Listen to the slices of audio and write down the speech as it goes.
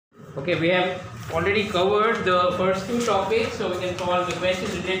Okay, we have already covered the first two topics, so we can solve the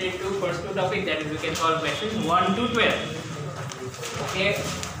questions related to first two topics. That is, we can solve questions 1 to 12. Okay,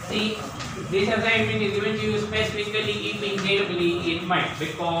 see, this assignment is given to you specifically keeping carefully in mind,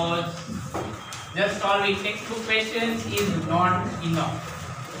 because just solving textbook questions is not enough.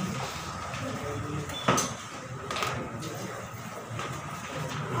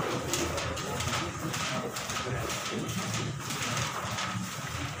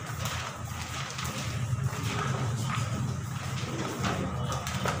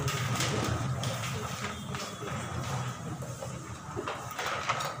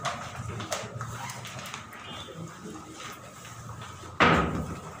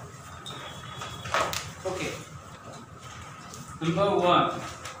 Number 1.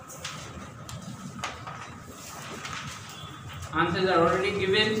 Answers are already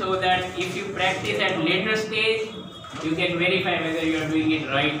given, so that if you practice at later stage, you can verify whether you are doing it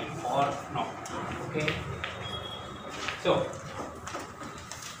right or not. Okay. So,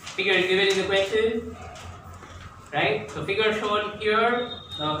 figure is given in the question, right? So, figure shown here.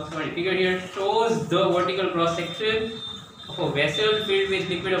 Figure here shows the vertical cross section of a vessel filled with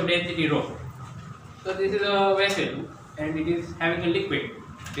liquid of density rho. So, this is a vessel, and it is having a liquid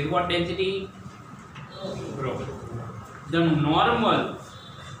with what density? Rho. The normal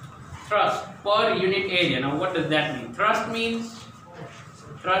thrust per unit area. Now what does that mean? Thrust means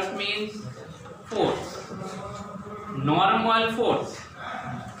force. Normal force,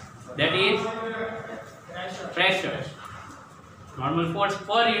 that is pressure. Normal force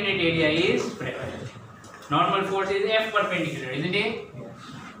per unit area is pressure. Normal force is F perpendicular, isn't it?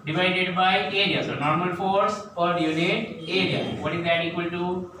 Divided by area. So normal force per unit area. What is that equal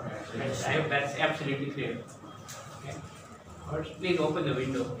to? I hope that's absolutely clear. Okay. First, please open the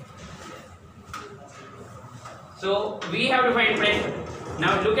window. So we have to find pressure.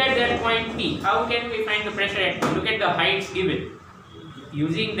 Now look at that point P. How can we find the pressure at P? Look at the heights given.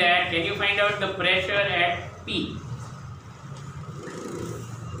 Using that, can you find out the pressure at P?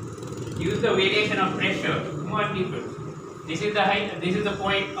 Use the variation of pressure. Come on, people. This is the height, this is the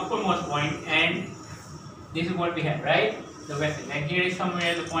point, uppermost point, and this is what we have, right? The vessel. And here is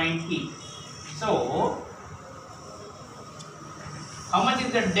somewhere the point P. So, how much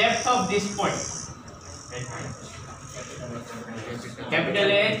is the depth of this point? Capital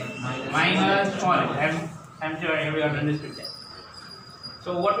H minus small h. I'm sure everyone understood that.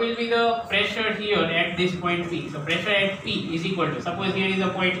 So, what will be the pressure here at this point P? So, pressure at P is equal to, suppose here is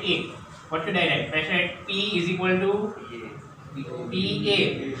the point A. What should I write? Pressure at P is equal to PA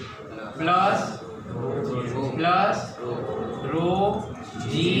plus rho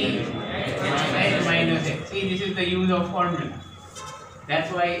G minus X. See, this is the use of formula.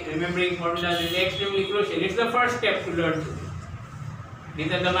 That's why remembering formulas is extremely crucial. It's the first step to learn.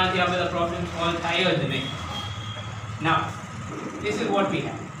 These are the problems all higher than it. Now, this is what we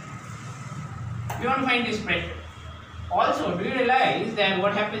have. We want to find this pressure. Also, do you realize that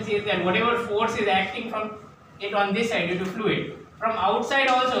what happens is that whatever force is acting from it on this side due to fluid, from outside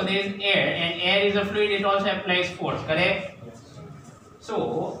also there is air, and air is a fluid, it also applies force, correct?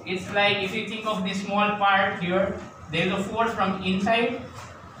 So it's like if you think of this small part here, there is a force from inside,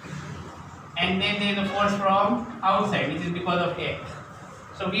 and then there is a force from outside, which is because of air.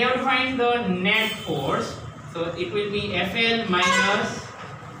 So we have to find the net force. So it will be FL minus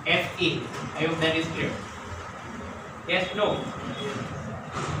FA. I hope that is clear. Yes, no?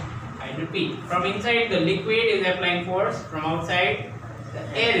 I repeat, from inside the liquid is applying force, from outside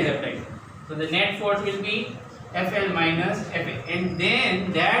the air is applying. So the net force will be FL minus FA, and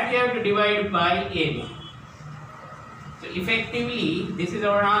then that you have to divide by area. So effectively, this is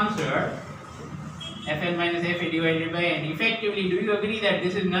our answer, FL minus FA divided by, and effectively, do you agree that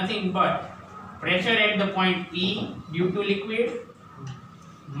this is nothing but pressure at the point P due to liquid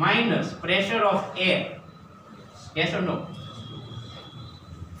minus pressure of air? Yes or no?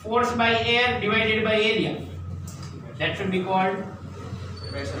 Force by air divided by area. That should be called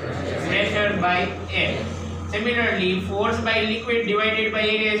pressure by air. Similarly, force by liquid divided by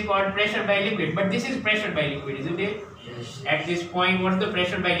area is called pressure by liquid. But this is pressure by liquid, isn't it? Yes. At this point, what's the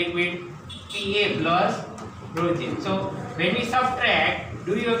pressure by liquid? PA plus rho G. So, when we subtract,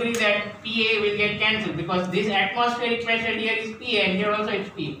 do you agree that PA will get cancelled? Because this atmospheric pressure here is PA, and here also it's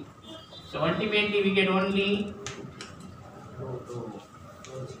P. So, ultimately we get only,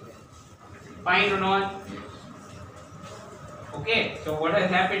 fine or not? Okay, so what has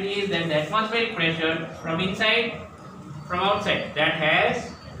happened is that the atmospheric pressure from inside, from outside, that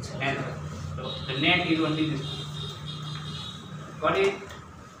has cancelled. So the net is only this. Got it?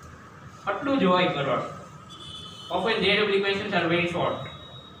 આટલું જ હોય crore. Often JW questions are very short.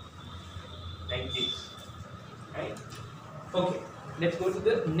 like this, right? Okay, let's go to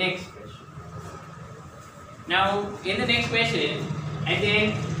the next question. Now, in the next question, and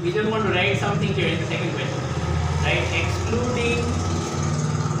then we just want to write something here in the second question, right? Excluding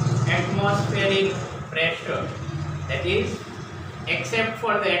atmospheric pressure, that is, except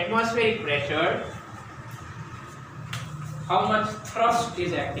for the atmospheric pressure, how much thrust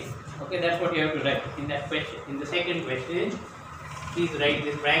is acting? Okay, that's what you have to write in that question. In the second question, please write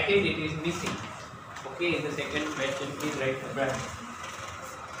this bracket, it is missing. Okay, in the second question, please write the bracket.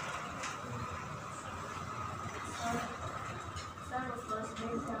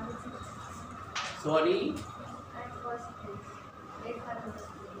 Sorry?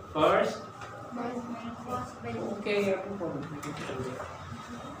 First? Okay, yeah, no problem.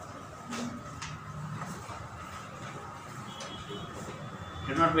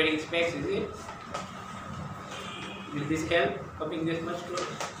 You're not wearing specs, is it? Will this help? Coming this much close?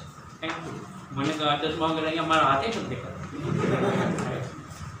 Thank you. मैंने कहा 10 मांग रही है हमारा हाथ ही सब देखा.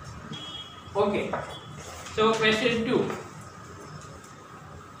 Okay. So question 2.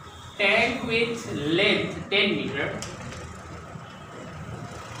 Tank with length 10 meter,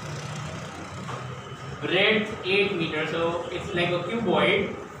 breadth 8 meter, so it's like a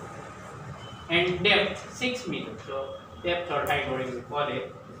cuboid, and depth 6 meter. So depth or height, whatever you call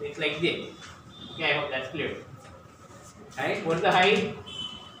it, it's like this. Okay, I hope that's clear. Right? What's the height?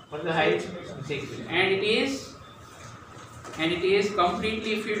 What's the height? 6 meter. And it is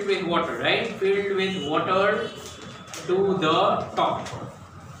completely filled with water, right? Filled with water to the top.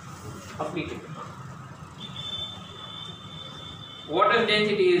 Completely. Water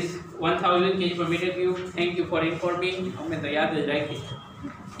density is 1000 kg per meter cube. Thank you for informing. हमें तो याद है right?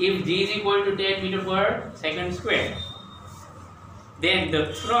 If G is equal to 10 meter per second square, then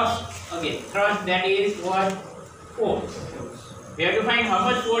the thrust, again, thrust, that is what? Force. We have to find how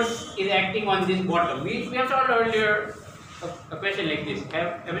much force is acting on this bottom. We have solved earlier a question like this,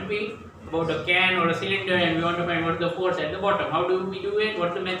 haven't we? About a can or a cylinder, and we want to find what is the force at the bottom. How do we do it?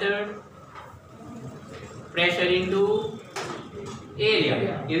 What's the method? Pressure into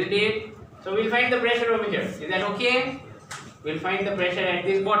area, isn't it? So we'll find the pressure over here. Is that okay? We'll find the pressure at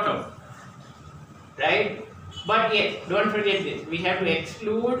this bottom, right? But yes, don't forget this. We have to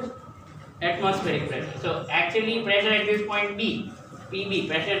exclude atmospheric pressure. So actually pressure at this point B, PB,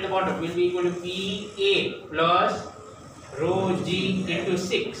 pressure at the bottom will be equal to PA plus rho G into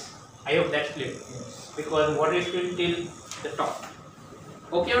 6. I hope that's clear. Because water is filled till the top.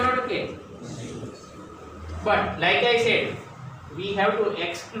 Okay or not okay? But like I said, we have to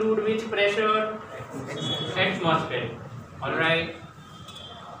exclude which pressure? Atmospheric. Alright?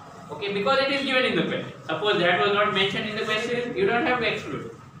 Okay, because it is given in the question. Suppose that was not mentioned in the question, you don't have to exclude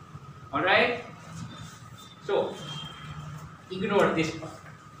it. Alright? So, ignore this part.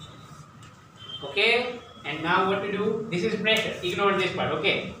 Okay? And now what to do? This is pressure. Ignore this part.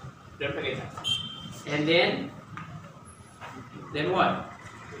 Okay? Don't forget that. And then what?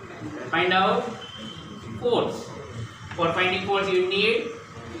 Find out force. For finding force, you need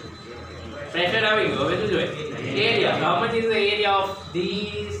pressure. Area. How much is the area of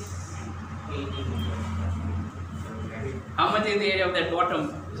these? How much is the area of that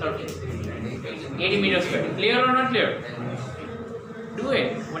bottom surface? 80 meters square. Clear or not clear? Do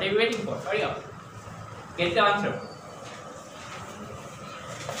it. What are you waiting for? Hurry up. Get the answer.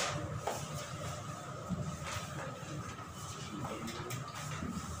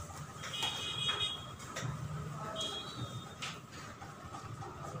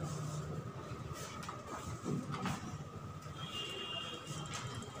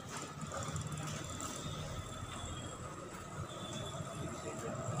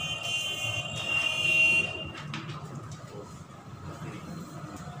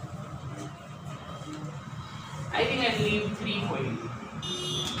 I think I'll leave 3 for you.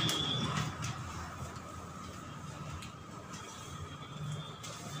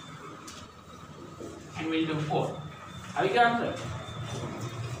 And we'll do 4. Have you got the answer?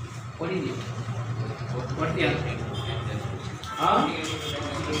 What is it? What's the answer?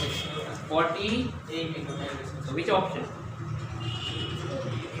 40. So which option?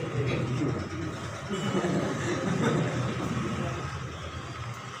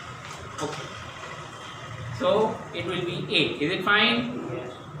 Okay. So it will be 8. Is it fine?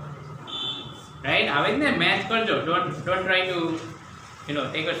 Yes. Right? Having the math control, don't try to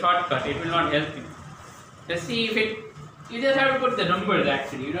take a shortcut. It will not help you. Just see if it. You just have to put the numbers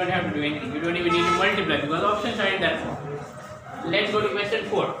actually. You don't have to do anything. You don't even need to multiply because options are in that form. Let's go to question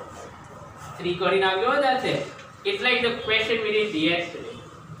 4. 3 Korean agyo, that's it. It's like the question we did yesterday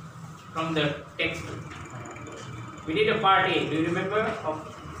from the textbook. We did a part A. Do you remember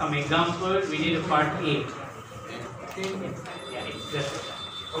of some examples. We did part A. Yeah, it's just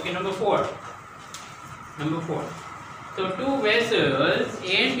okay. Number 4. So two vessels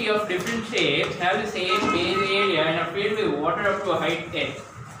A and B of different shapes have the same base area and are filled with water up to a height H.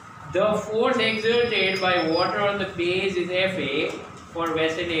 The force exerted by water on the base is Fa for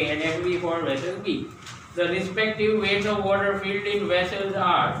vessel A and Fb for vessel B. The respective weights of water filled in vessels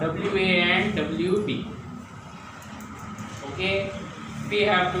are Wa and Wb. Okay, we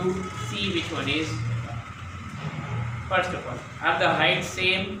have to see which one is. First of all, are the heights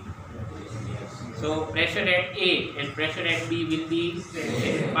same? So pressure at A and pressure at B will be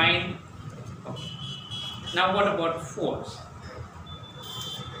fine. Okay. Now what about force?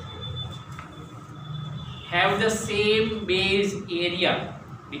 Have the same base area.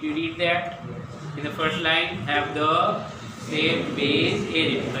 Did you read that? In the first line, have the same base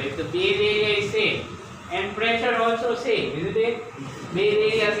area. So if the base area is same and pressure also same, isn't it?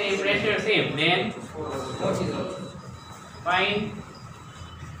 Base area same, pressure same, then fine.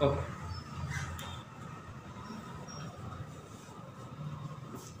 Okay.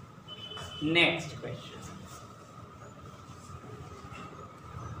 Next question.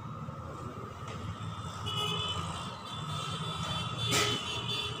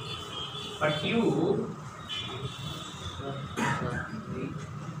 But you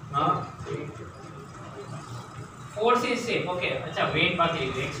force is same. Okay, acha, wait,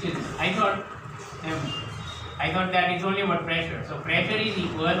 excuse me. I thought that is only about pressure. So pressure is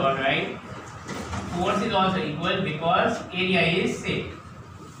equal, alright. Force is also equal because area is same.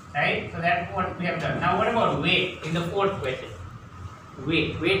 Right? So that's what we have done. Now what about weight in the fourth question?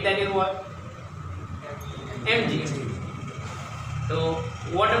 Weight, that is what? mg. So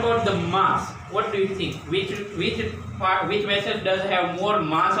what about the mass? What do you think? Which vessel does have more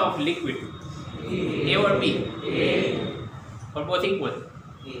mass of liquid? A or B? A. Or both equal?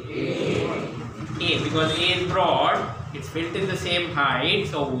 A, because A is broad, it's filled in the same height,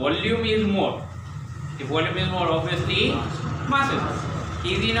 so volume is more. If volume is more, obviously mass is more.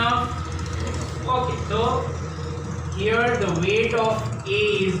 Easy enough? Okay, so here the weight of A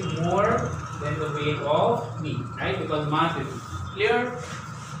is more than the weight of B, right? Because mass is clear.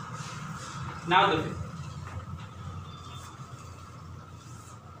 Now the fifth.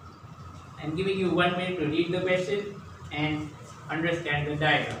 I'm giving you 1 minute to read the question and understand the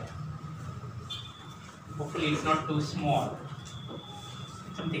diagram. Hopefully it's not too small.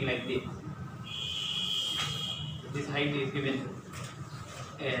 Something like this. This height is given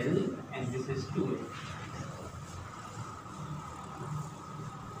L and this is 2L.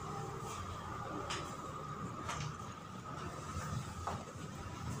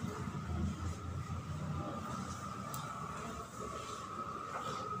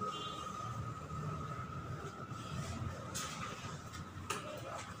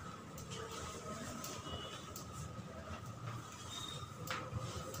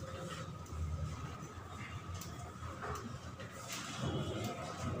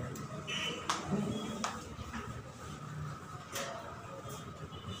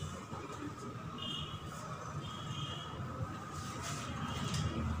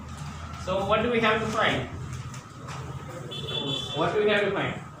 So what do we have to find? What do we have to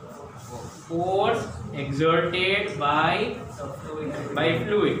find? Force exerted by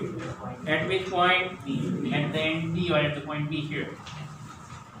fluid. At which point? B. At the end B or at the point B here.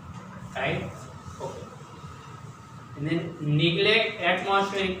 Right? Okay. And then neglect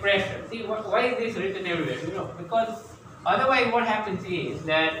atmospheric pressure. See, why is this written everywhere? You know, because otherwise what happens is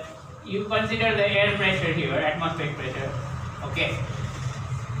that you consider the air pressure here, atmospheric pressure. Okay.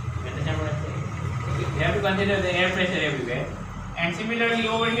 You understand what I'm saying? You have to consider the air pressure everywhere. And similarly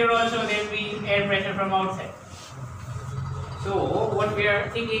over here also there will be air pressure from outside. So what we are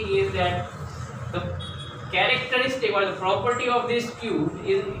thinking is that the characteristic or the property of this tube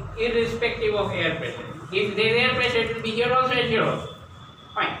is irrespective of air pressure. If there is air pressure, it will be here also and here also.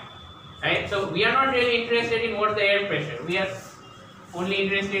 Fine. Right? So we are not really interested in what the air pressure. We are only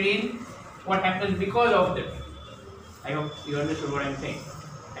interested in what happens because of that. I hope you understood what I am saying.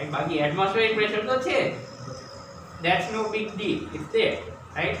 Right? Baki atmospheric pressure to change. That's no big deal. It's there.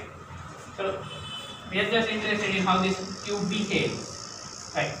 Right? So we are just interested in how this tube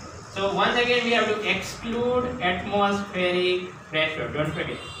behaves. Right? So once again we have to exclude atmospheric pressure. Don't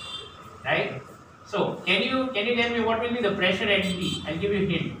forget. Right? So can you tell me what will be the pressure at B? I'll give you a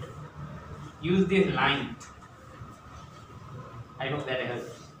hint. Use this line. I hope that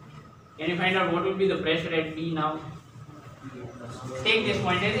helps. Can you find out what will be the pressure at B now? Take this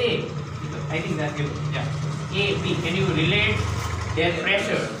point as A. I think that's good. Yeah. A, B. Can you relate their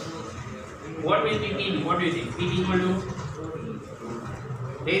pressures? What will be P? What do you think? P equal to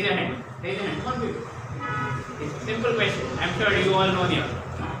Raise your hand. Raise your hand. Come on, people. It's a simple question. I'm sure you all know the answer.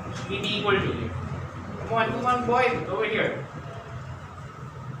 ED equal to. Come on, boys, over here.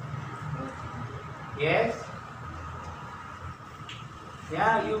 Yes?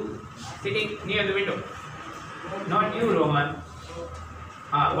 Yeah, you sitting near the window. Not you, Rohan.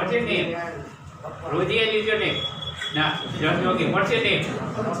 What's your name? Rojiel is your name. Nah, just joking. What's your name?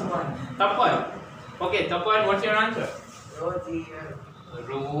 Tapal. Okay, Tapal, what's your answer? Rojiel.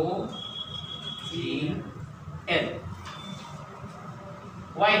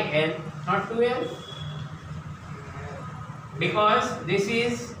 Why L? Not 2L? Because this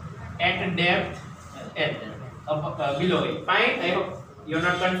is at a depth L, below it. Fine, I hope you're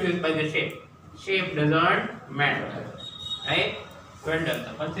not confused by the shape. Shape doesn't matter. Right? Well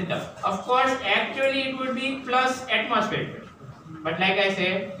done. Consider. Of course, actually it would be plus atmosphere pressure. But like I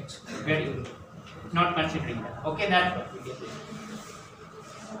said, it's very good. Not considering that. Okay, that's what we get.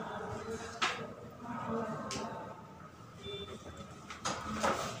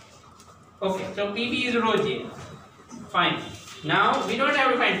 Okay, so PB is rho G. Fine. Now we don't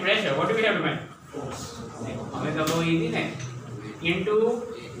have to find pressure. What do we have to find? Force. Easy, into.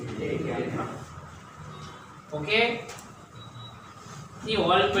 Okay. See,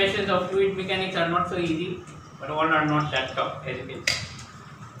 all questions of fluid mechanics are not so easy, but all are not that tough as you can see.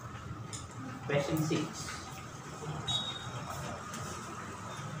 Question 6.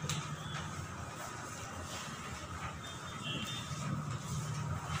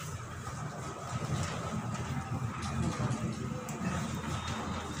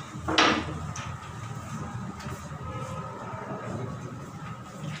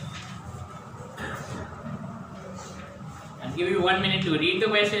 I'll give you 1 minute to read the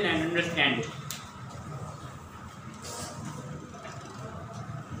question and understand it.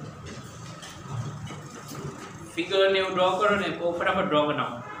 Figure ને એવું draw કરો ને બહુ ફટાફટ draw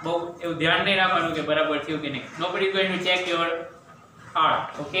બનાવો. બહુ એવું ધ્યાન નહીં રાખવાનું કે બરાબર થયું કે નહીં. Nobody is going to check your art,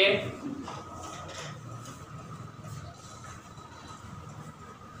 okay?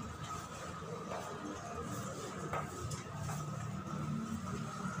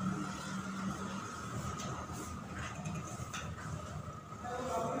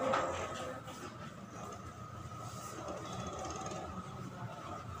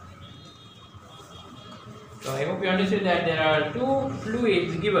 So I hope you understood that there are two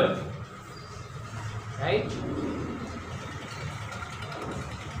fluids given, right?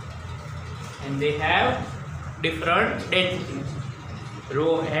 And they have different densities, rho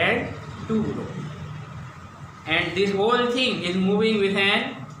and 2 rho. And this whole thing is moving with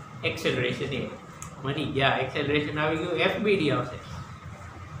an acceleration A. Money, yeah, acceleration now you FBD of it.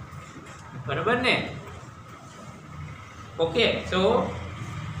 Barabar ne? Okay, so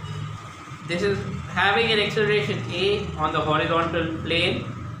this is having an acceleration A on the horizontal plane,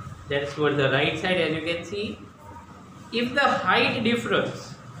 that's towards the right side as you can see. If the height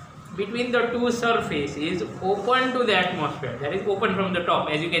difference between the two surfaces is open to the atmosphere, that is open from the top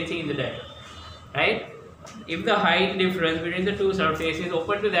as you can see in the diagram, right? If the height difference between the two surfaces is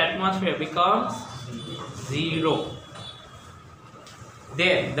open to the atmosphere becomes 0,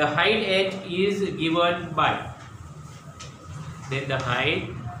 then the height h is given by, then the height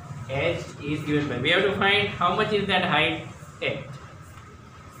h is given by. We have to find how much is that height h.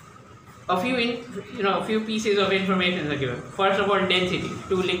 A few pieces of information are given. First of all, density.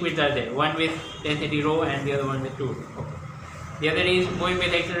 Two liquids are there. One with density rho and the other one with 2 rho. Okay. The other is moving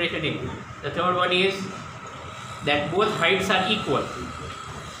with acceleration A. The third one is that both heights are equal.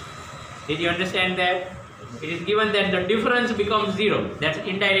 Did you understand that? It is given that the difference becomes 0. That's an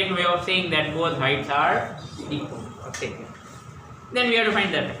indirect way of saying that both heights are equal. Okay. Then we have to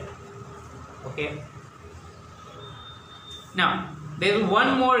find that. Okay. Now, there is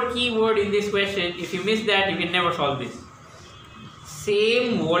one more key word in this question. If you miss that, you can never solve this.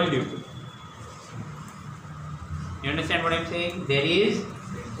 Same volume. You understand what I'm saying? There is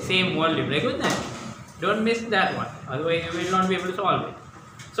same volume. Like with that. Don't miss that one. Otherwise, you will not be able to solve it.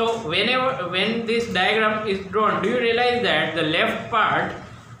 So, when this diagram is drawn, do you realize that the left part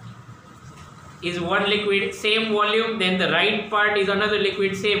is one liquid, same volume, then the right part is another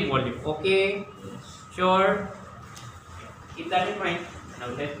liquid, same volume. Okay? Sure? Keep that in mind. Now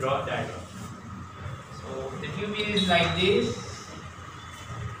let's draw that. So the tube is like this.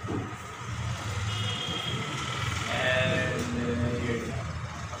 And here.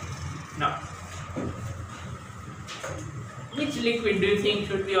 Now, which liquid do you think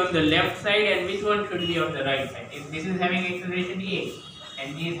should be on the left side and which one should be on the right side? If this is having acceleration A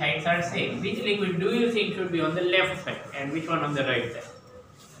and these heights are same, which liquid do you think should be on the left side and which one on the right side?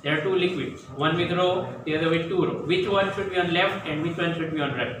 There are two liquids, one with rho, the other with 2 rho. Which one should be on left and which one should be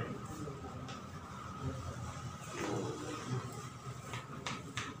on right?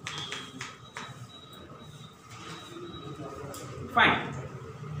 Fine.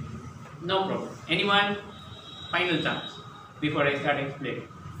 No problem. Anyone? Final chance before I start explaining.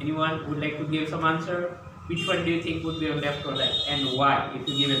 Anyone would like to give some answer? Which one do you think would be on left or right, and why, if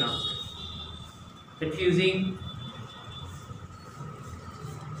you give an answer? Confusing?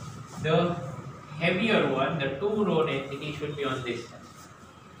 The heavier one, the 2 rho density, should be on this side,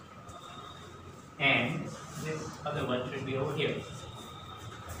 and this other one should be over here.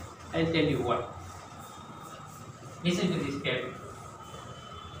 I'll tell you what. Listen to this carefully.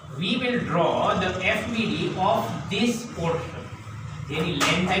 We will draw the FVD of this portion. Any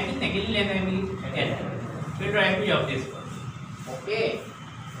length I think, any length I mean, we'll draw FVD of this one. Okay.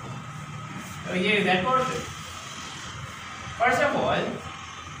 So here is that portion. First of all,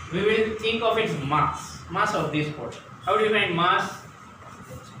 we will think of its mass of this portion. How do you find mass?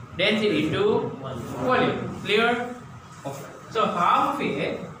 Density into volume. Clear? Okay. So half of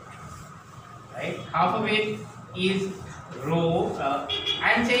it, right? Half of it is rho.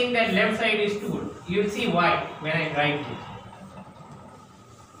 I am saying that left side is 2. You will see why when I write this.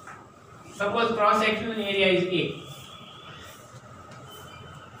 Suppose cross sectional area is A.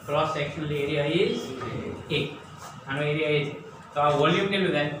 Cross sectional area is A. And area is A. So our volume can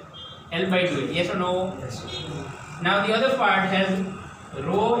be that L by 2A. Yes or no? Yes. Now the other part has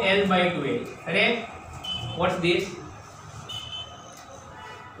rho L by 2A. Correct? What's this?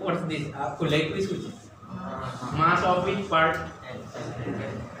 What's this? आपको like भी सोचिए. Mass of which part?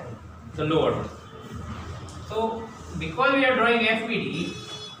 The lower one. So because we are drawing FVD,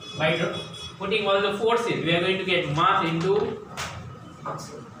 by putting all the forces, we are going to get mass into.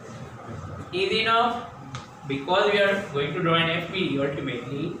 Easy enough? Because we are going to draw an FVD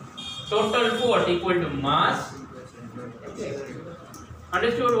ultimately, total force equal to mass.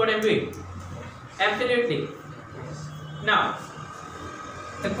 Understood what I am doing? Absolutely. Now,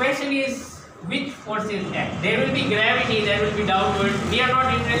 the question is, which forces act? There will be gravity, there will be downward. We are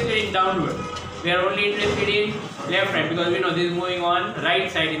not interested in downward. We are only interested in left hand, because we know this is moving on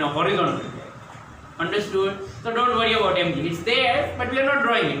right side in a horizontal. Understood? So don't worry about mg. It's there, but we are not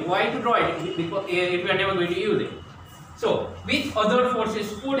drawing it. Why to draw it? Because if we are never going to use it. So, which other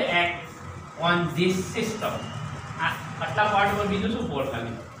forces could act on this system?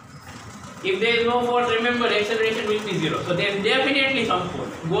 If there is no force, remember acceleration will be 0. So there is definitely some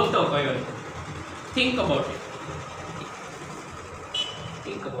force. Think about it.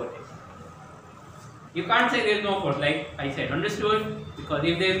 Think about it. You can't say there is no force, like I said. Understood? Because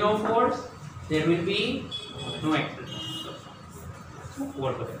if there is no force, there will be no acceleration.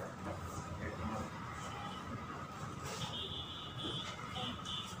 Whatever.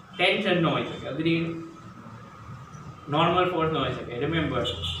 Tension no, it's okay. Agreed. Normal force no, it's okay. Remember,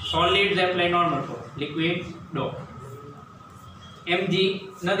 solids apply normal force. Liquids no.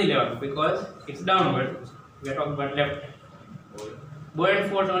 Mg nothing level because it's downward. We are talking about left. Buoyant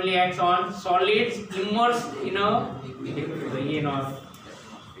force only acts on solids immersed in a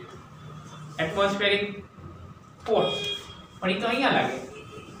atmospheric force. But it's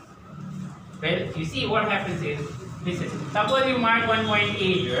well, you see what happens is, listen, suppose you mark one point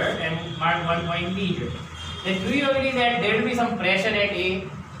A here and mark one point B here. Then do you agree that there will be some pressure at A?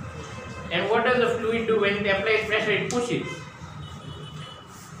 And what does the fluid do when it applies pressure? It pushes.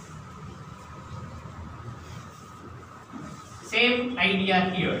 Same idea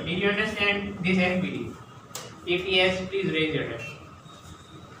here. Did you understand this FVD? If yes, please raise your hand.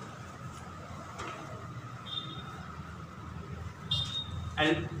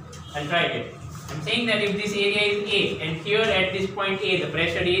 I'll try it. I'm saying that if this area is A and here at this point A the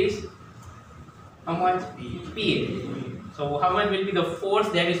pressure is how much? P. So how much will be the force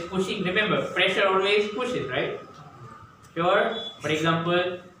that is pushing? Remember, pressure always pushes, right? Sure. For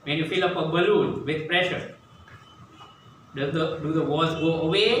example, when you fill up a balloon with pressure, do the walls go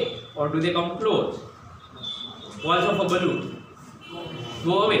away or do they come close? Walls of a balloon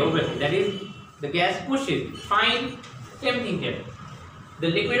go away, obviously. That is, the gas pushes. Fine. Same thing here. The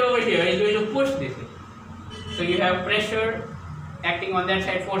liquid over here is going to push this way. So you have pressure acting on that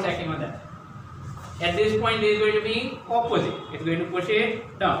side, force acting on that. At this point, there is going to be opposite. It's going to push it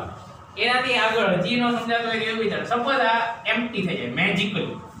down. Suppose empty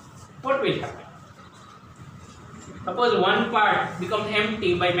magically. What will happen? Suppose one part becomes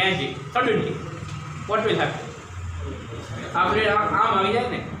empty by magic suddenly. What will happen?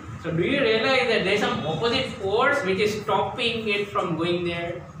 So do you realize that there is some opposite force which is stopping it from going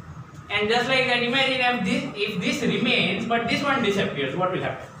there? And just like that, imagine if this remains but this one disappears, what will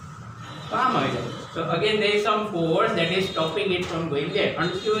happen? તો આમ આવી જાય. So again there is some force that is stopping it from going there.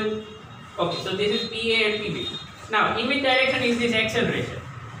 Understood? Okay, so this is PA and PB. Now in which direction is this acceleration?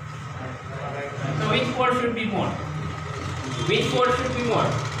 So which force should be more? Which force should be more?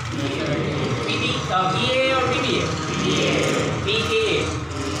 PB, PA or PBA? PA.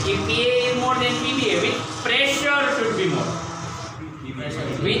 If PA is more than PBA, which pressure should be more?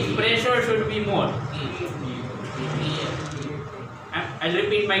 Which pressure should be more? I'll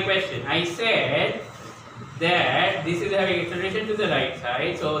repeat my question. I said that this is having acceleration to the right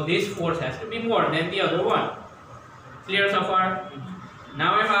side, so this force has to be more than the other one. Clear so far? Now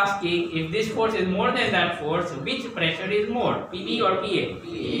I'm asking, if this force is more than that force, which pressure is more? PB or PA?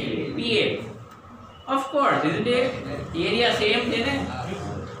 PA. Of course, isn't it? Area same, isn't it?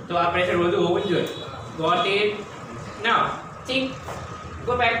 So our pressure will do. Got it? Now, think.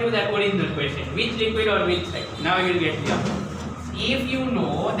 Go back to that original question. Which liquid or which side? Now you will get the answer. If you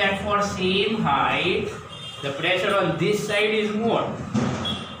know that for same height, the pressure on this side is more,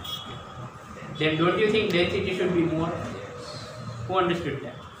 then don't you think density should be more? Who understood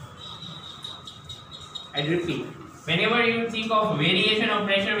that? I repeat. Whenever you think of variation of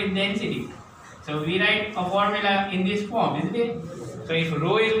pressure with density, so we write a formula in this form, isn't it? So if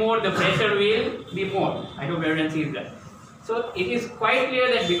rho is more, the pressure will be more. I hope everyone sees that. So it is quite clear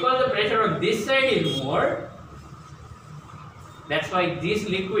that because the pressure on this side is more, that's why this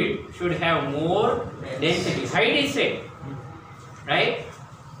liquid should have more density. Height is same, right?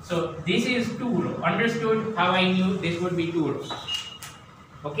 So this is 2 rho. Understood how I knew this would be 2 rho?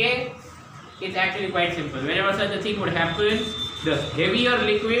 Okay? It's actually quite simple. Whenever such a thing would happen, the heavier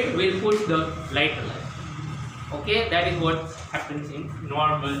liquid will push the lighter liquid. Okay? That is what happens in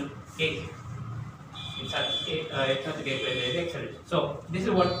normal case. In such a case where there is acceleration. So this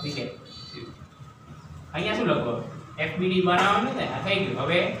is what we get. અહીંયા શું લખો? FBD બનાવવાનું ને આ થઈ ગયું.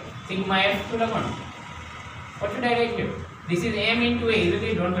 હવે sigma F શું લખવાનું? What should I write here? This is M into A, isn't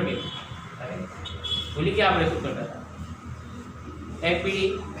it? Don't forget. ભૂલી ગયા આપણે શું કરતા હતા? FBD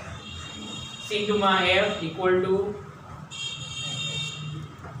sigma F equal to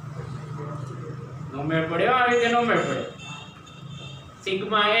નો મેળ પડ્યો, આ રીતે નો મેળ પડે.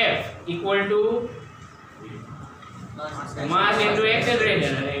 Sigma F equal to mass into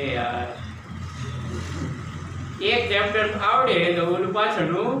acceleration. અરે યાર, એક ચેપ્ટર આવડે તો ઓલું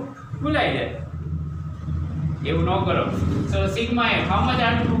પાછળનું ભૂલાઈ જાય. એવું ન કરો. So sigma F, how much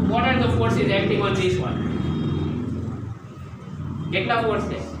are what are the forces acting on this one? કેટલા force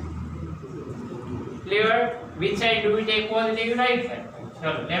છે? Clear? Which side do we take positive? Right side.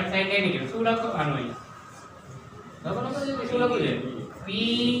 ચલો left side negative. શું લખો આનો અહીંયા? લખો શું લખું છે? P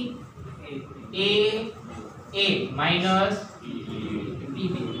A minus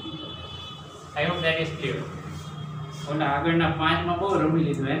PB. I hope that is clear. ઓલા આગળના 5 માં બહુ રમી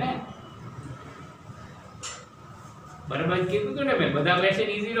લીધું હે ને? બરાબર કીધું તો ને મેં, બધા ક્વેશ્ચન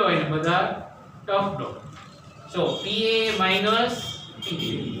ઈઝી હોય ને બધા tough no. So PA minus PB.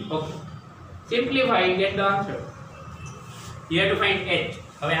 Okay. Simplify and get the answer. You have to find H.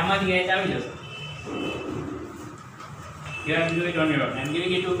 હવે આમાંથી H આવી જશે. You have to do it on your own. I'm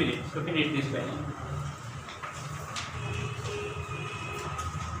giving you 2 minutes to finish this question.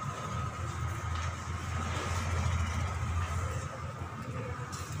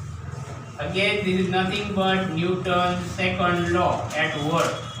 Again, this is nothing but Newton's second law at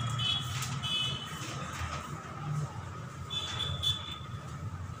work.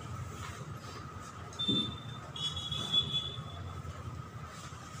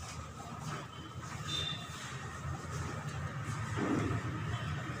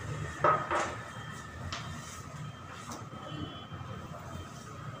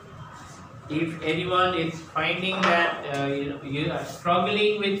 If anyone is finding that you are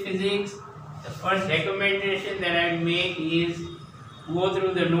struggling with physics, the first recommendation that I make is go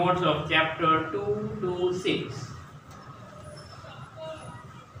through the notes of chapter 2 to 6.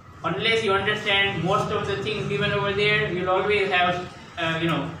 Unless you understand most of the things given over there, you'll always have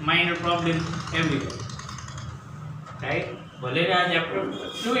minor problems everywhere. Right? ભલે આ chapter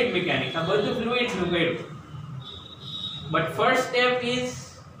fluid mechanics, આ બધું fluids નું કર્યું. But first step is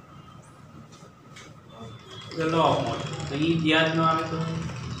the law of motion. So એ યાદ ન આવે તો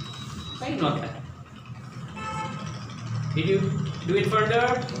કઈ ન થાય. Did you do it further?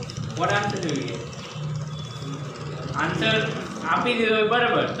 What answer do you get? Answer આપી દીધો હોય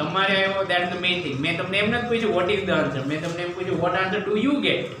બરાબર, તમારે આવ્યો, that is the main thing. મેં તમને એમ નથી પૂછ્યું what is the answer, મેં તમને એમ પૂછ્યું what answer do you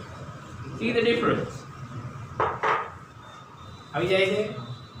get. See the difference. આવી જાય છે?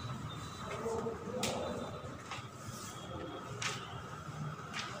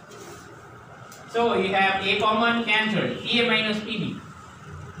 So you have A common cancelled, PA minus PB.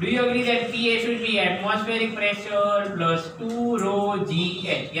 Do you agree that PA should be atmospheric pressure plus 2 rho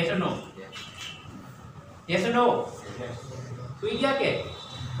GH? Yes or no? Yes or no? So क्या क्या?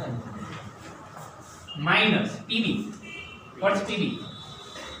 Minus PB. What's PB?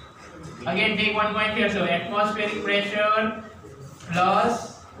 Again take 1 point here. So atmospheric pressure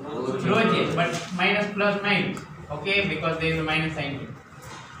plus rho GH, but minus plus minus. Okay, because there is a minus sign here.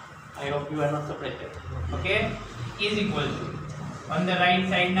 I hope you are not surprised. Okay, is equal to. On the right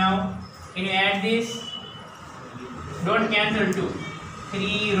side now, can you add this? Don't cancel 2.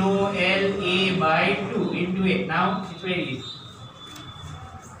 3 rho L A by 2 into A. Now it's very easy.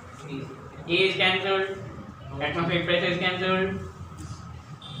 A is cancelled, atmospheric pressure is cancelled,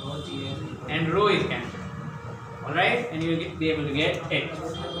 and rho is cancelled. Alright, and you will be able to get H.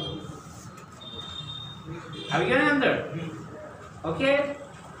 Have you got an answer? Okay,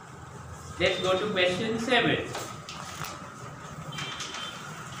 let's go to question 7.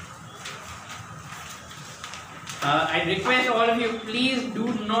 I request all of you, please do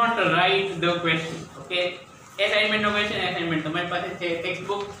not write the question. Okay, assignment no question, assignment तुम्हारे पास है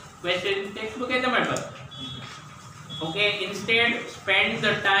textbook question, textbook है तुम्हारे पास. Okay, instead spend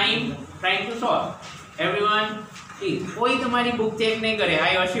the time trying to solve. Everyone, please, कोई तुम्हारी book check नहीं करे,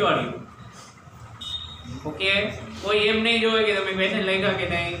 I assure you. Okay, कोई M नहीं जोए कि तुम्हें question लिखा कि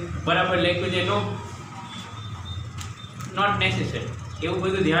नहीं बराबर लिखो जे no, not necessary. એવું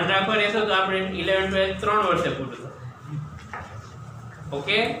બધું ધ્યાન રાખો રહેશો તો આપણે 11 12 3 વર્ષે પૂરું થશે.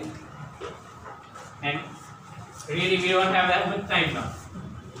 Okay, and really we don't have that much time now.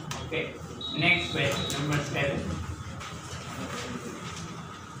 Okay, next question, number 7.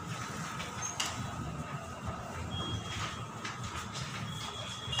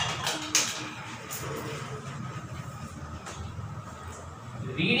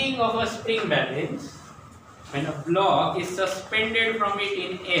 Reading of a spring balance when a block is suspended from it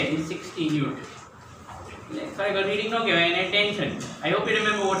in air is 60 Newton. Sorry, but reading no given tension. I hope you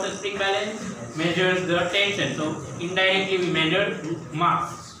remember what's a spring balance? Measures the tension. So indirectly we measure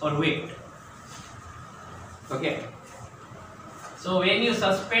mass or weight. Okay. So when you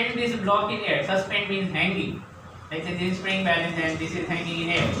suspend this block in air, suspend means hanging. Let's say this is spring balance and this is hanging in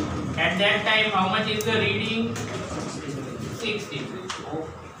air. At that time, how much is the reading? 60.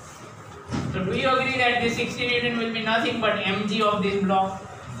 So do you agree that this 60 Newton will be nothing but mg of this block?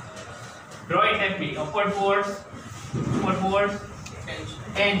 Draw it at me. Upward force,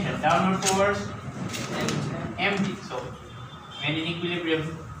 tension, downward force, mg. So when in equilibrium,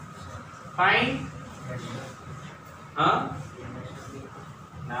 find, now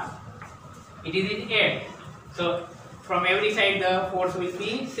it is in air. So from every side the force will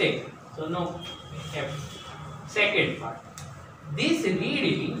be same. So no F. Second part. This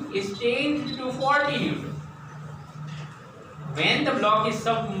reading is changed to 40 Newton when the block is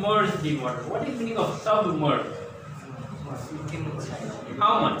submerged in water. What is the meaning of submerged?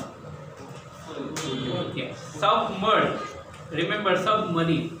 How much? Okay, submerged. Remember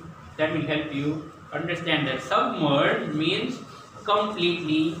submarine. That will help you understand that submerged means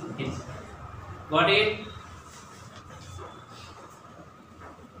completely inside. Got it?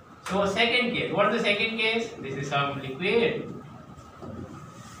 So second case. What is the second case? This is some liquid.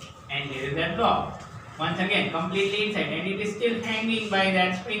 And here is that block. Once again, completely inside, and it is still hanging by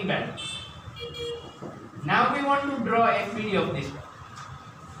that spring balance. Now we want to draw FBD of this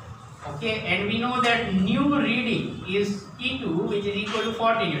one. Okay, and we know that new reading is E2, which is equal to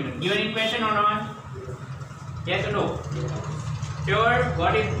 40 Newton. Given in question or not? Yes or no? Sure,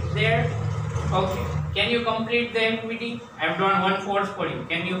 got it there? Okay. Can you complete the FBD? I have drawn one force for you.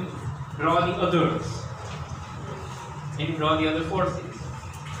 Can you draw the others? Can you draw the other forces?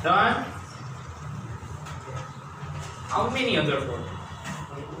 Done. How many other forces?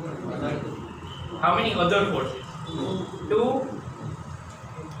 How many other forces? 2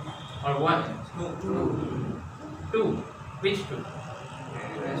 or 1? 2. Which 2?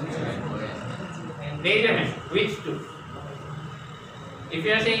 Raise your hand. Which 2? If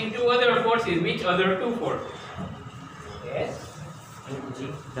you are saying 2 other forces, which other 2 forces? Yes. MG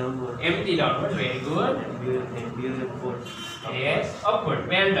downward. MG downward. Very good. And build force. Yes. Upward.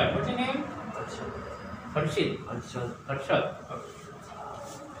 Well done. What's your name? Harshit. Harshad. Okay.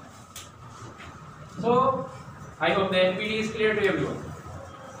 So, I hope the FBD is clear to everyone.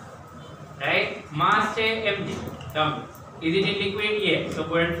 Right? Mass say mg. Down. Is it in liquid? Yes. So,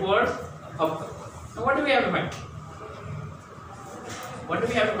 buoyant force upward. Now, what do we have to find? What do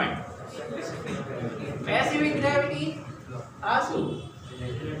we have to find? Passive gravity. Asu.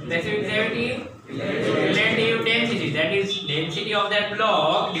 Passive gravity. Relative density. That is density of that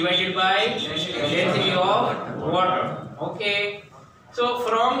block divided by density of water. Okay. So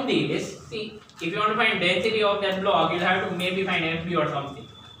from this, see, if you want to find density of that block, you'll have to maybe find FB or something.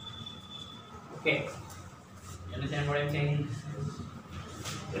 Okay. You understand what I'm saying?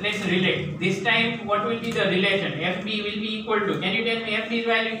 So let's relate. This time, what will be the relation? FB will be equal to. Can you tell me FB's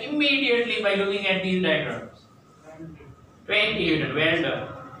value immediately by looking at these diagrams? 20 Newton. Well done.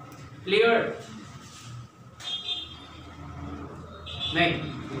 Clear? Right.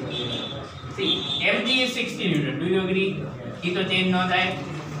 See, FG is 60 Newton. Do you agree? It will change no time.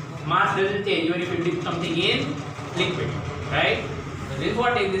 Mass doesn't change even if you dip something in liquid. Right? So this is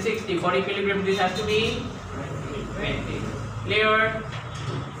what is the 60. For equilibrium, this has to be 20. Clear?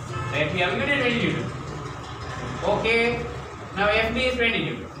 So FB have given 20 Newton. Okay. Now FB is 20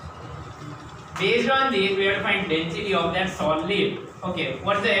 Newton. Based on this, we have to find density of that solid. Okay.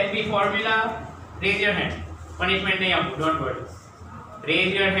 What's the FB formula? Raise your hand. Punishment nahi aapko, don't worry.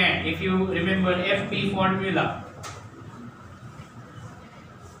 Raise your hand if you remember FB formula.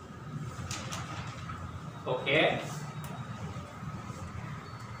 Okay.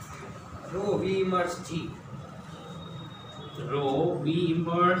 Rho V immerse G. Rho V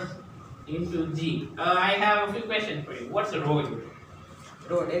immerse into G. I have a few questions for you. What's the rho here?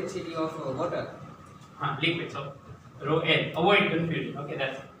 Rho density of water. Liquid. So rho L. Avoid confusion. Okay,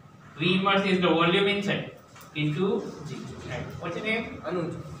 that's it. V immerse is the volume inside into G. Right. What's your name?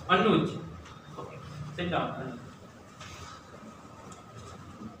 Anuj. Anuj. Okay. Sit down. Anuj.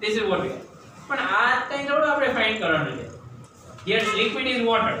 This is what we have. But આ કઈ થોડું આપણે find કરવાનું છે. Here liquid is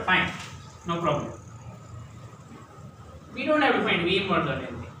water. Fine. No problem. We don't have to find V inverse or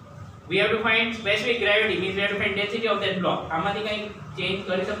anything. We have to find specific gravity, means we have to find density of that block. આમાંથી કઈ change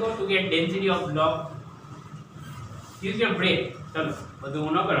કરી શકો to get density of block? Use your brain. ચલો બધું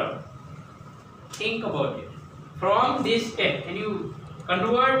ન કરો. Think about it. From this step, can you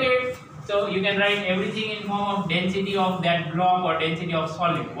convert it so you can write everything in form of density of that block or density of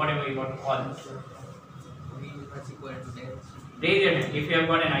solid, whatever you want to call it. V immerse equal to density. Raise your hand if you have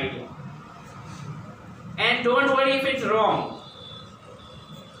got an idea. And don't worry if it's wrong.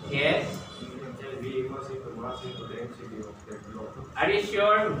 Yes. V immerse into mass into density of that block. Are you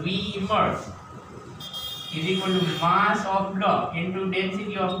sure V immerse is equal to mass of block into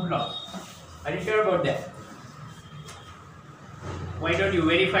density of block? Are you sure about that? Why don't you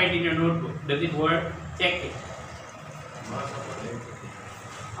verify it in your notebook? Does it work? Check it. Mass of density.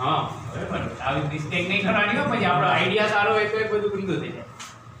 બરાબર. આવી mistake નહીં કરવાની હો, પછી આપણો idea સારો હોય તો એ બધું ઊંધું થઈ જાય.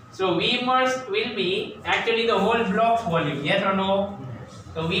 So V immerse will be actually the whole block's volume. Yes or no?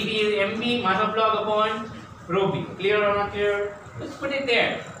 So VB is MB mass of block upon rho B. Clear or not clear? Just put it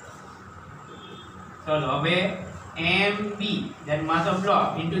there. So હવે MB, then mass of block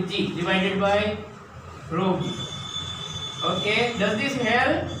into G divided by rho B. Okay, does this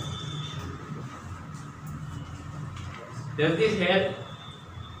help? Does this help?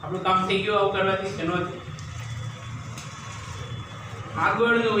 આપણું કામ થઈ ગયું આવું કરવાથી કે નથી?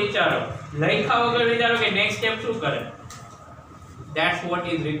 આગળનું વિચારો, લખ્યા વગર વિચારો કે નેક્સ્ટ સ્ટેપ શું કરે. That's what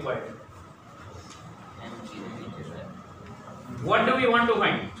is required. What do we want to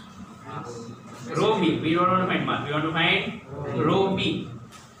find? Rho B. We don't want to find mass. We want to find rho B.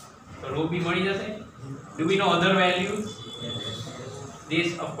 So rho B મળી જશે. Do we know other values? This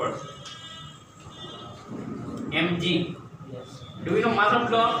of course. Mg. Do we know mass of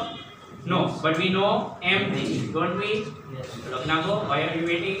block? No, but we know Mg, don't we? Lagnago, why are you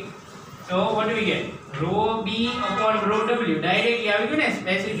waiting? So what do we get? Rho B upon rho W. Directly have you know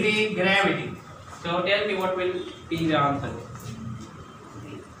specific gravity. So tell me what will be the answer.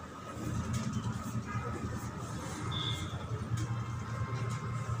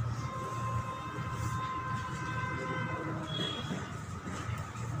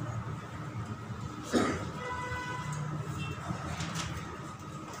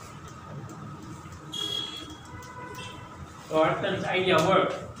 So Orton's idea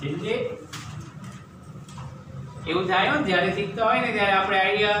worked, didn't it? એવું થાય હો જ્યારે શીખતા હોય ને ત્યારે આપણે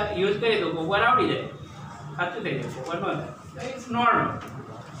idea use કરીએ તો કોકવાર આવડી જાય, સાચું થઈ જાય, કોકવાર ન થાય. It's normal.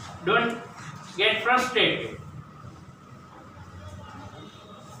 Don't get frustrated.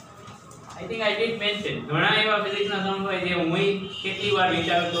 I think I did mention ઘણા એવા ફિઝિક્સના સમ હોય જે હું કેટલી વાર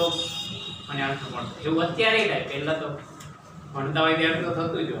વિચારું તો મને આન્સર મળતો. એવું અત્યારે થાય, પહેલા તો ભણતા હોય ત્યારે તો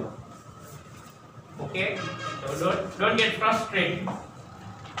થતું જ હોય. Okay, so don't get frustrated.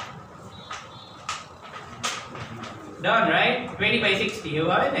 Done, right? 20 by 60. You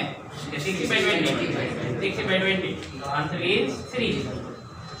are in it. 60 by 20. 60 by 20. Answer is 3.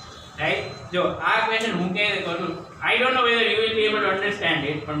 Right? So, આ question હું કે કરું. I don't know whether you will be able to understand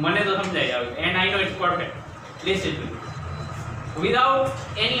it, but મને તો સમજાઈ આવે. And I know it's perfect. Listen to me. Without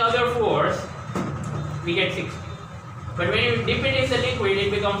any other force, we get 60. But when you dip it in the liquid, it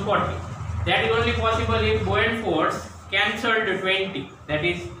becomes 40. That is only possible if buoyant force cancelled to 20. That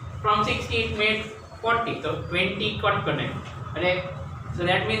is, from 60 it made 40. So 20 got connect. Right? So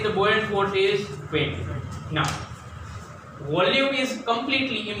that means the buoyant force is 20. Now, volume is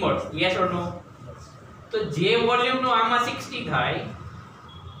completely immersed. Yes or no? So જે volume નું આમાં 60 થાય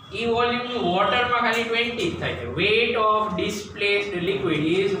ઈ volume નું water માં ખાલી 20 થાય છે. Weight of displaced liquid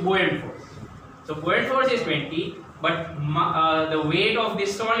is buoyant force. So buoyant force is 20, but the weight of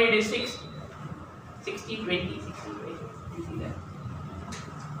this solid is 60. 60 20 60 20. You see that?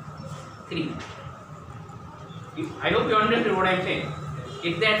 3. I hope you understood what I'm saying.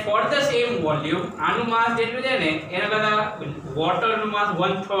 Is that for the same volume, anu mass જેટલું છે ને એના કરતા water નું mass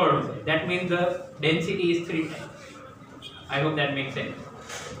 1/3 છે. That means the density is 3 times. I hope that makes sense.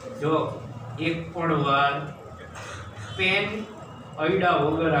 જો એક પણ વાર પેન અયડા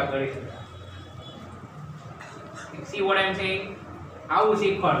વગર આ કરી શકે. See what I'm saying? આવું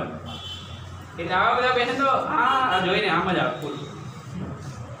શીખવાનું. એટલે આવા બધા પેન તો આ જોઈને આમ જ આપવું.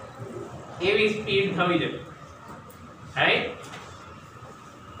 એવી સ્પીડ થવી જોઈએ. Right?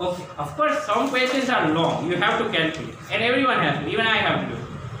 Okay, of course some questions are long, you have to calculate, and everyone has to, even I have to do it.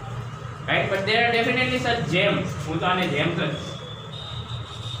 Right? But there are definitely such gems. હું તો આને gems જ.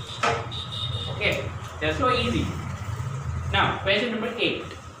 Okay, they're so easy. Now, question number 8.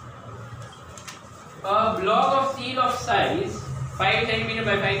 A block of steel of size 5 cm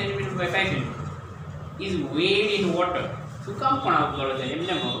by 5 cm by 5 cm is weighed in water. શું કામ પણ આવું કરો છો?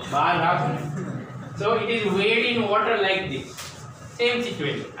 એમને બહાર રાખો. So it is weighed in water like this. Same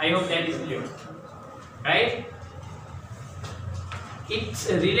situation. I hope that is clear. Right? Its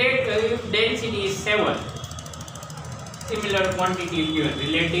relative density is 7. Similar quantity is given.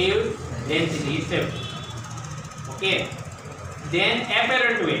 Relative density is 7. Okay. Then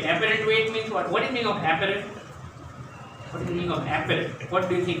apparent weight. Apparent weight means what? What do you think of apparent? What do you think of apparent? What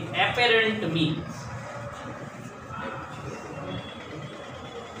do you think apparent means?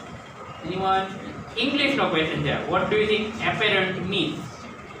 Anyone? English no question there. What do you think apparent means?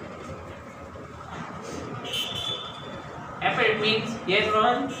 Apparent means yes or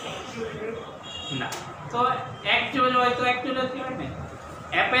no? No. So actual or to actual है.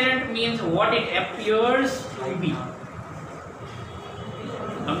 Apparent means what it appears to be.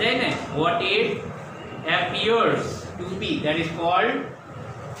 समझे ना? What it appears to be. That is called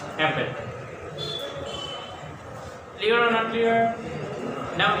apparent. Clear or not clear?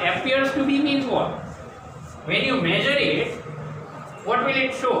 Now appears to be means what? When you measure it, what will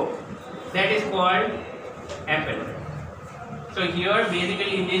it show? That is called apparent. So here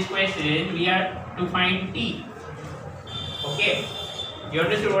basically in this question we are to find T. Okay, you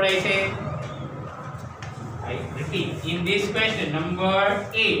understood what I say? I repeat, in this question number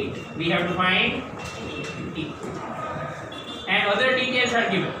 8 we have to find T, and other details are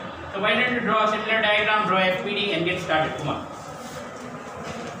given. So why don't you draw a similar diagram, draw FPD and get started. Come on.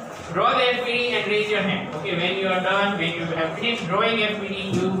 Draw the FPD and raise your hand. Okay, when you are done, when you have finished drawing FPD,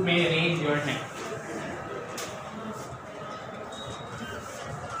 you may raise your hand.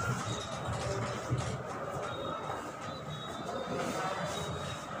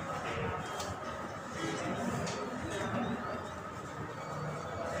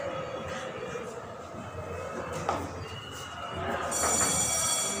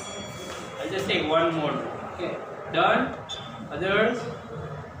 I'll just take one more. Okay, done. Others.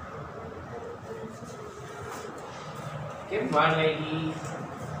 Okay, one lady.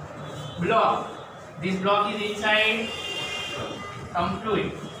 Block. This block is inside some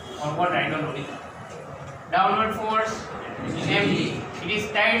fluid or what, I don't know. Downward force mg. It is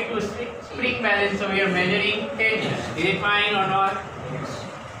tied to spring balance, so we are measuring tension. Is it fine or not?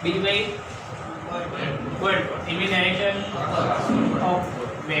 Which way? Good. In which direction? Upward.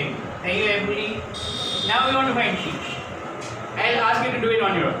 Very good. Thank you everybody. Now we want to find T. I'll ask you to do it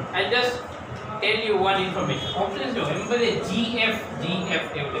on your own. I'll just tell you one information. Options do. Remember the GF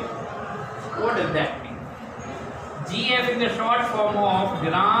table. What does that mean? GF is the short form of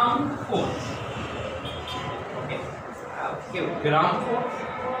gram force. Okay. Gram force.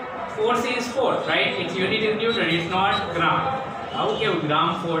 Force is force, right? Its unit is Newton. It's not gram. Okay, gram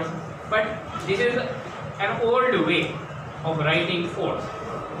force. But this is an old way of writing force.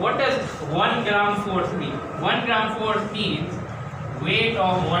 What does 1 gram force mean? 1 gram force means weight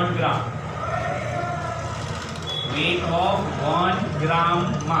of 1 gram. Weight of 1 gram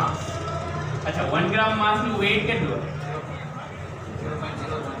mass. अच्छा 1 gram mass નું weight કેટલું?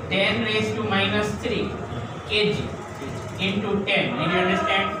 10 raised to minus 3 kg into 10. Did you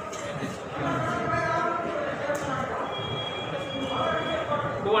understand?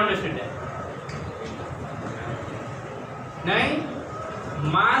 Who understood that? नहीं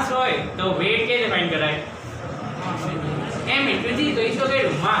मास હોય તો wet કે define કરાય m * g તો ઈસો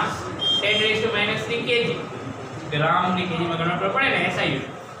કર્યું માસ 10⁻³ kg ગ્રામ ને kg માં ગણવા પડે ને SI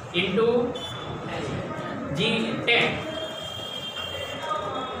into g10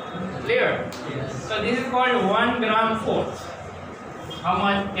 clear so this is called 1 gram force how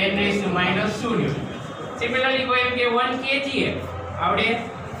much 10⁻⁻0 similarly कोई एम के 1 kg है आवड़े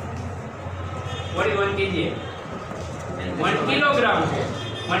what is 1 kg 1 kilogram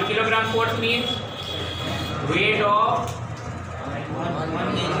 1 kilogram force means weight of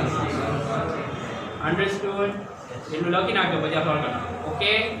 1 kg understood इनु लकी नाखो પછી આ સોલ્વ કરવાનો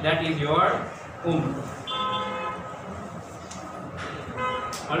okay that is your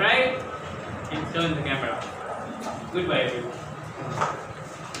all right and turn the camera goodbye everyone